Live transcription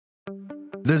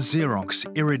The Xerox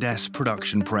Iridesse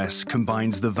production press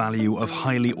combines the value of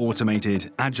highly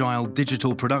automated, agile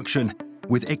digital production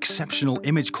with exceptional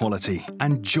image quality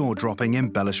and jaw-dropping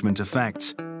embellishment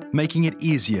effects, making it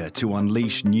easier to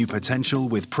unleash new potential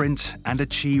with print and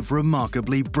achieve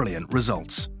remarkably brilliant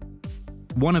results.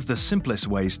 One of the simplest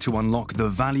ways to unlock the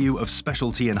value of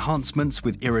specialty enhancements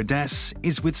with Iridesse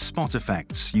is with spot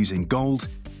effects using gold,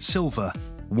 silver,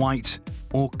 white,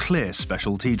 or clear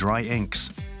specialty dry inks.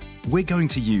 We're going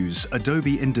to use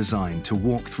Adobe InDesign to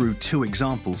walk through two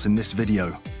examples in this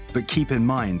video, but keep in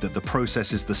mind that the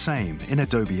process is the same in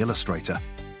Adobe Illustrator.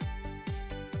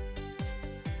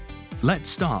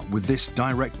 Let's start with this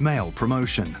direct mail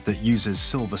promotion that uses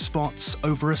silver spots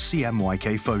over a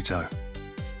CMYK photo.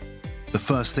 The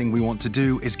first thing we want to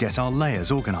do is get our layers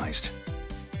organized.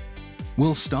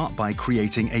 We'll start by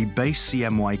creating a base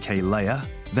CMYK layer,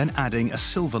 then adding a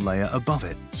silver layer above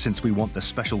it, since we want the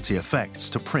specialty effects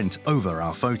to print over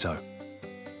our photo.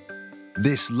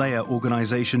 This layer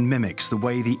organization mimics the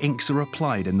way the inks are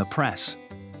applied in the press.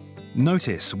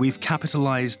 Notice we've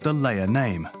capitalized the layer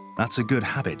name. That's a good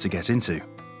habit to get into.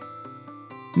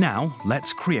 Now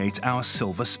let's create our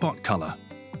silver spot color.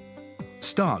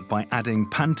 Start by adding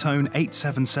Pantone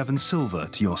 877 Silver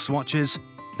to your swatches,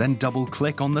 then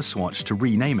double-click on the swatch to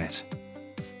rename it.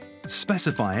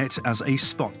 Specify it as a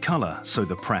spot color so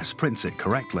the press prints it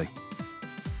correctly.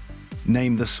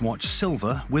 Name the swatch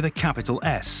Silver with a capital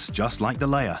S, just like the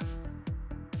layer.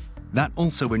 That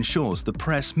also ensures the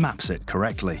press maps it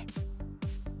correctly.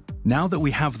 Now that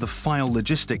we have the file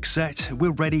logistics set,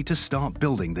 we're ready to start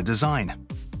building the design.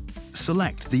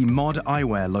 Select the Mod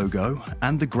Eyewear logo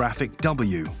and the graphic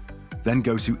W, then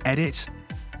go to Edit,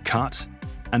 Cut,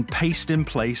 and paste in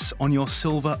place on your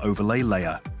silver overlay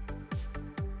layer.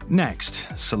 Next,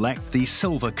 select the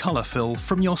silver color fill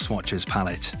from your swatches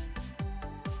palette.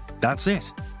 That's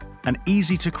it. An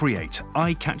easy-to-create,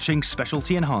 eye-catching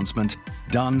specialty enhancement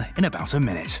done in about a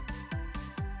minute.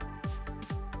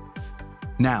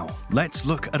 Now, let's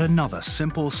look at another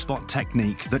simple spot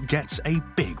technique that gets a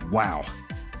big wow.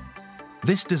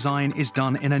 This design is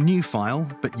done in a new file,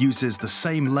 but uses the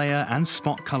same layer and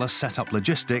spot color setup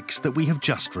logistics that we have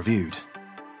just reviewed.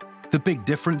 The big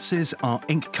differences are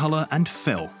ink color and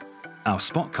fill. Our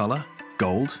spot color,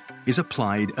 gold, is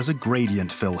applied as a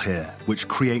gradient fill here, which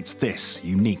creates this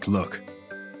unique look.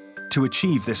 To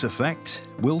achieve this effect,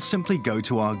 we'll simply go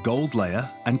to our gold layer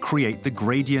and create the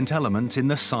gradient element in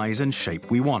the size and shape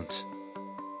we want.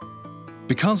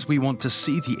 Because we want to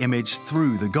see the image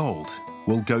through the gold,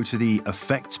 we'll go to the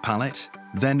Effects palette,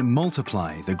 then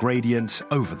multiply the gradient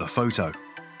over the photo.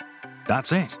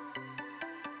 That's it.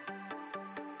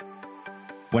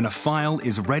 When a file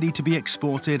is ready to be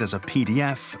exported as a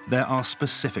PDF, there are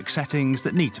specific settings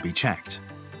that need to be checked.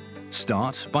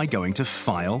 Start by going to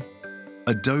File,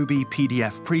 Adobe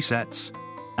PDF Presets,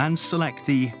 and select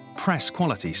the Press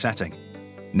Quality setting.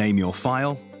 Name your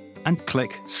file, and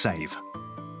click Save.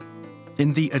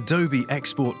 In the Adobe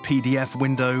Export PDF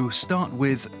window, start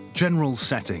with General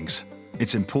Settings.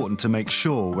 It's important to make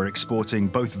sure we're exporting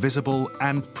both visible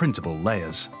and printable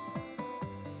layers.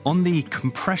 On the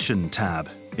Compression tab,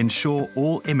 ensure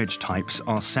all image types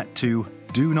are set to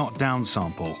Do Not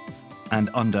Downsample, and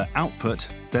under Output,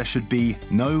 there should be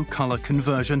no color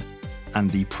conversion,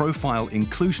 and the Profile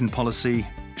Inclusion policy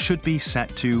should be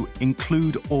set to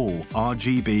Include all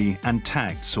RGB and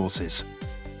tagged sources.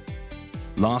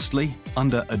 Lastly,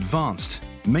 under Advanced,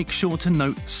 make sure to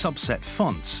note subset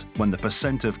fonts when the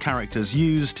 % of characters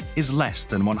used is less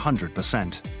than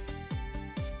 100%.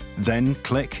 Then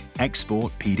click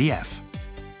Export PDF.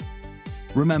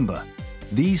 Remember,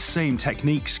 these same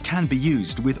techniques can be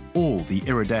used with all the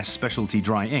Iridesse specialty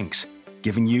dry inks,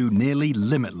 giving you nearly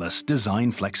limitless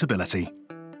design flexibility.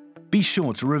 Be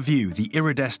sure to review the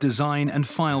Iridesse design and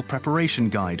file preparation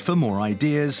guide for more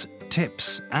ideas,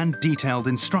 tips, and detailed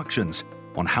instructions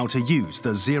on how to use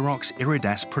the Xerox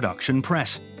Iridesse production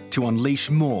press to unleash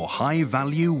more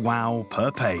high-value wow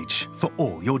per page for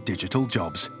all your digital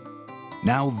jobs.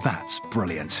 Now that's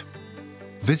brilliant.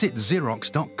 Visit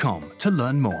Xerox.com to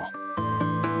learn more.